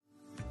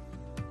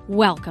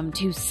Welcome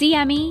to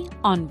CME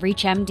on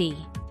ReachMD.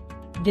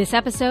 This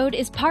episode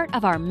is part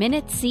of our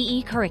Minute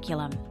CE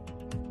curriculum.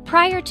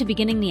 Prior to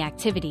beginning the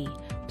activity,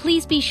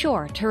 please be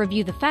sure to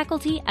review the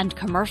faculty and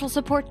commercial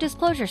support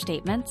disclosure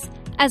statements,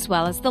 as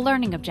well as the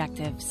learning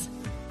objectives.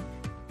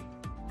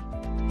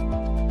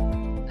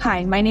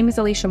 Hi, my name is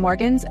Alicia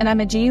Morgans, and I'm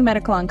a GU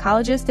medical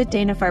oncologist at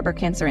Dana-Farber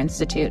Cancer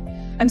Institute.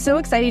 I'm so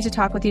excited to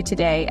talk with you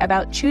today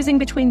about choosing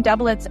between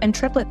doublets and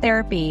triplet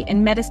therapy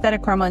in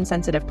metastatic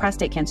hormone-sensitive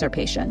prostate cancer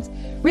patients,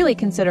 really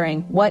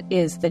considering what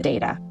is the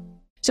data.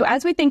 So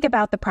as we think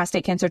about the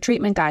prostate cancer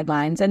treatment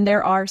guidelines, and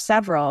there are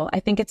several, I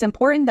think it's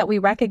important that we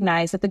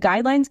recognize that the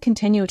guidelines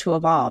continue to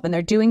evolve, and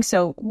they're doing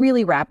so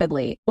really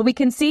rapidly. What we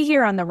can see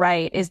here on the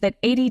right is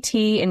that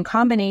ADT in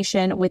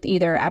combination with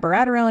either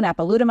abiraterone,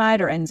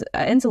 apalutamide, or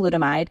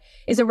enzalutamide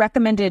is a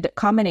recommended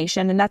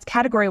combination, and that's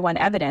category 1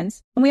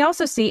 evidence. And we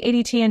also see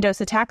ADT and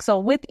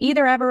docetaxel with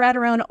either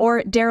abiraterone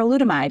or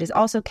darolutamide is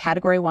also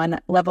category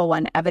 1, level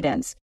 1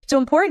 evidence. So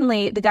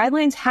importantly, the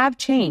guidelines have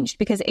changed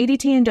because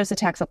ADT and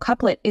docetaxel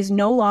couplet is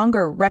no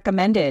longer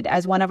recommended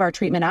as one of our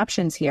treatment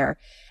options here.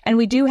 And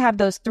we do have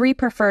those 3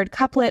 preferred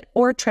couplet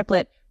or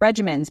triplet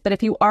regimens. But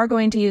if you are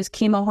going to use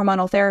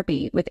chemohormonal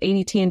therapy with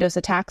ADT and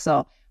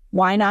docetaxel,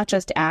 why not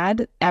just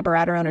add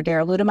abiraterone or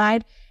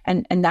darolutamide?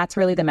 And that's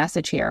really the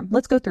message here.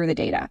 Let's go through the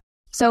data.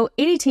 So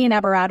ADT and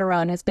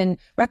abiraterone has been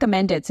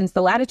recommended since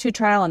the Latitude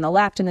trial on the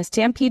left and the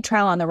Stampede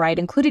trial on the right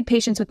included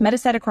patients with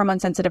metastatic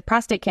hormone-sensitive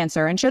prostate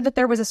cancer and showed that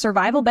there was a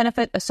survival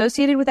benefit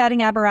associated with adding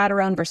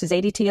abiraterone versus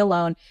ADT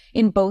alone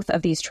in both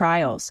of these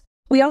trials.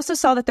 We also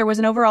saw that there was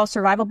an overall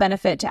survival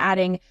benefit to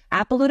adding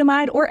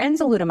apalutamide or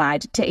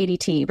enzalutamide to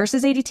ADT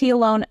versus ADT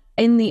alone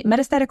in the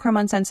metastatic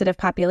hormone-sensitive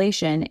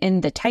population in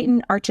the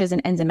Titan, Arches,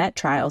 and Enzamet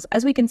trials,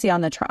 as we can see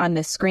on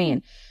this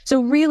screen.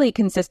 So really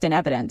consistent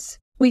evidence.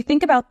 We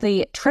think about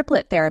the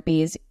triplet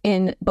therapies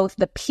in both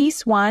the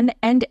PEACE-1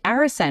 and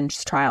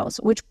ARASCEND trials,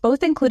 which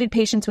both included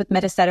patients with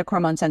metastatic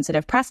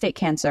hormone-sensitive prostate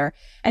cancer.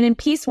 And in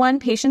PEACE-1,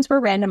 patients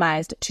were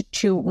randomized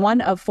to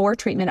one of 4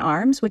 treatment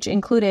arms, which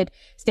included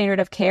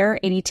standard of care,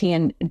 ADT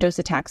and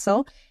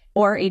docetaxel,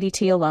 or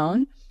ADT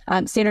alone,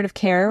 standard of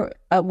care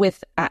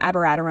with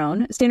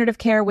abiraterone, standard of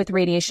care with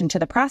radiation to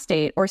the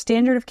prostate, or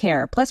standard of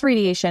care plus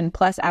radiation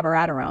plus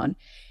abiraterone.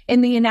 In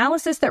the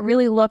analysis that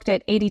really looked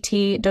at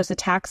ADT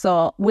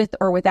docetaxel with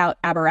or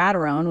without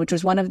abiraterone, which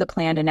was one of the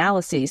planned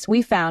analyses,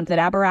 we found that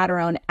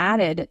abiraterone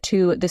added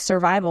to the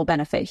survival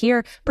benefit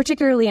here,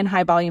 particularly in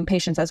high volume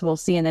patients, as we'll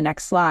see in the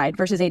next slide,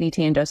 versus ADT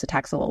and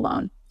docetaxel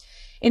alone.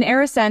 In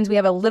ARASCEND, we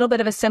have a little bit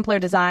of a simpler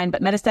design,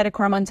 but metastatic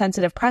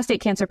hormone-sensitive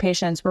prostate cancer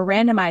patients were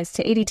randomized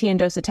to ADT and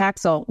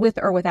docetaxel with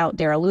or without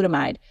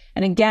darolutamide.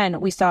 And again,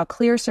 we saw a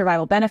clear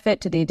survival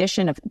benefit to the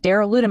addition of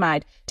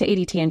darolutamide to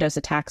ADT and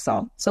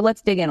docetaxel. So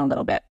let's dig in a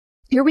little bit.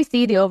 Here we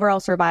see the overall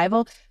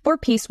survival for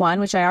PEACE-1,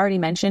 which I already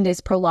mentioned is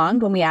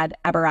prolonged when we add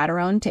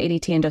abiraterone to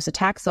ADT and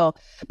docetaxel.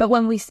 But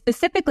when we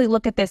specifically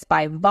look at this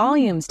by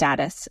volume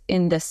status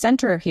in the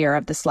center here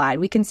of the slide,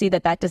 we can see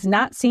that that does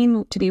not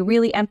seem to be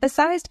really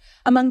emphasized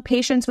among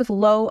patients with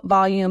low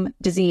volume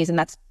disease, and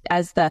that's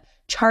as the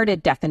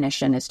charted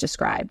definition is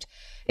described.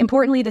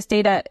 Importantly, this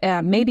data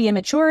may be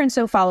immature, and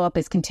so follow-up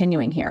is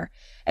continuing here.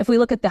 If we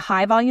look at the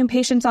high-volume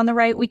patients on the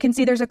right, we can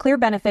see there's a clear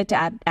benefit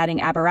to adding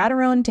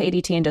abiraterone to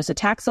ADT and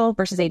docetaxel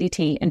versus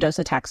ADT and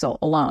docetaxel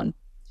alone.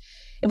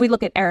 If we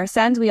look at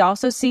ARASCEND, we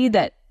also see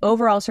that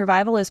overall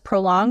survival is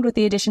prolonged with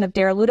the addition of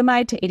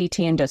darolutamide to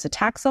ADT and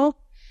docetaxel.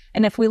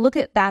 And if we look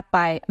at that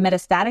by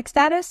metastatic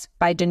status,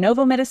 by de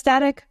novo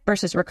metastatic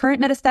versus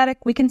recurrent metastatic,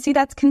 we can see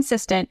that's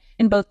consistent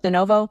in both de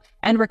novo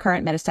and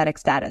recurrent metastatic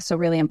status, so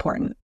really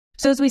important.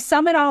 So as we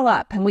sum it all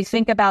up and we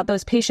think about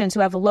those patients who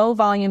have low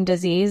volume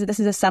disease, this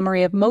is a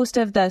summary of most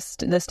of the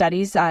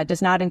studies,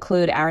 does not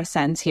include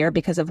ARASCEND here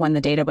because of when the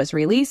data was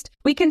released.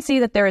 We can see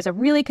that there is a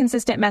really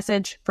consistent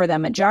message for the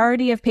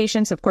majority of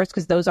patients, of course,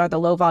 because those are the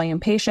low volume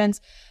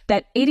patients,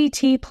 that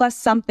ADT plus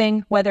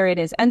something, whether it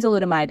is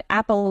enzalutamide,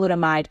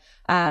 apalutamide,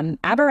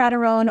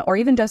 abiraterone, or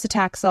even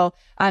docetaxel,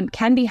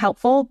 can be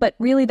helpful, but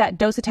really that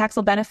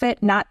docetaxel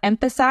benefit not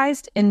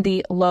emphasized in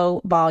the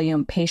low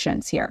volume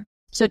patients here.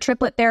 So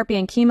triplet therapy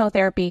and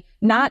chemotherapy,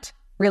 not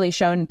really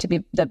shown to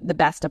be the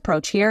best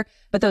approach here,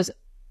 but those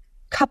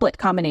couplet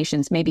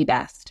combinations may be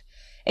best.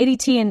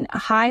 ADT in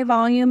high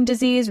volume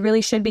disease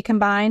really should be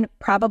combined,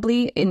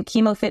 probably in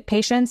chemo-fit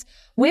patients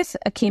with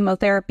a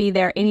chemotherapy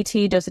there,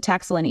 ADT,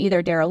 docetaxel, and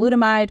either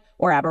darolutamide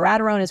or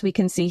abiraterone, as we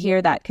can see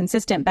here, that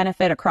consistent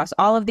benefit across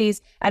all of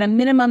these. At a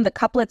minimum, the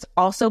couplets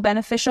also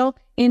beneficial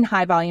in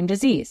high volume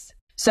disease.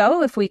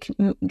 So if we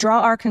draw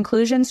our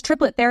conclusions,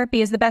 triplet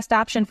therapy is the best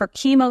option for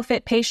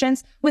chemo-fit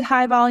patients with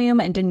high volume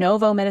and de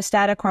novo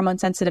metastatic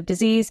hormone-sensitive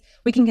disease.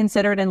 We can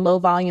consider it in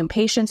low-volume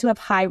patients who have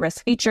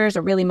high-risk features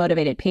or really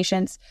motivated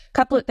patients.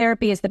 Couplet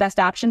therapy is the best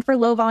option for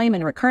low-volume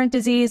and recurrent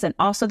disease and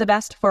also the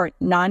best for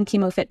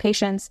non-chemo-fit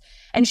patients.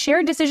 And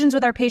shared decisions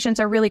with our patients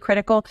are really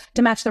critical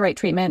to match the right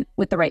treatment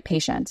with the right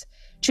patient.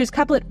 Choose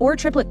couplet or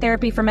triplet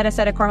therapy for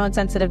metastatic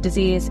hormone-sensitive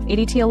disease.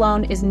 ADT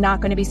alone is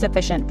not going to be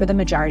sufficient for the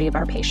majority of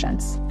our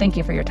patients. Thank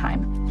you for your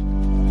time.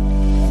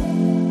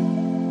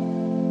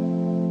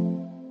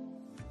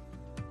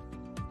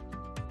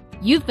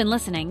 You've been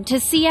listening to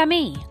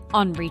CME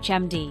on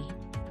ReachMD.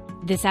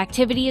 This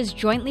activity is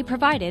jointly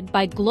provided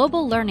by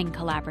Global Learning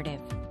Collaborative,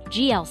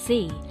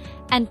 GLC,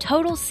 and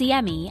Total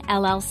CME,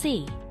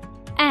 LLC,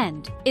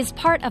 and is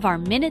part of our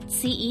Minute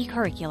CE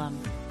curriculum.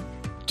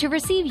 To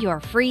receive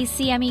your free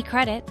CME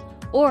credit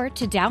or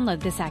to download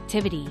this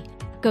activity,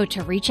 go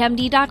to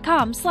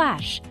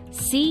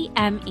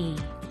reachmd.com/CME.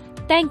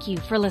 Thank you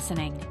for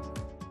listening.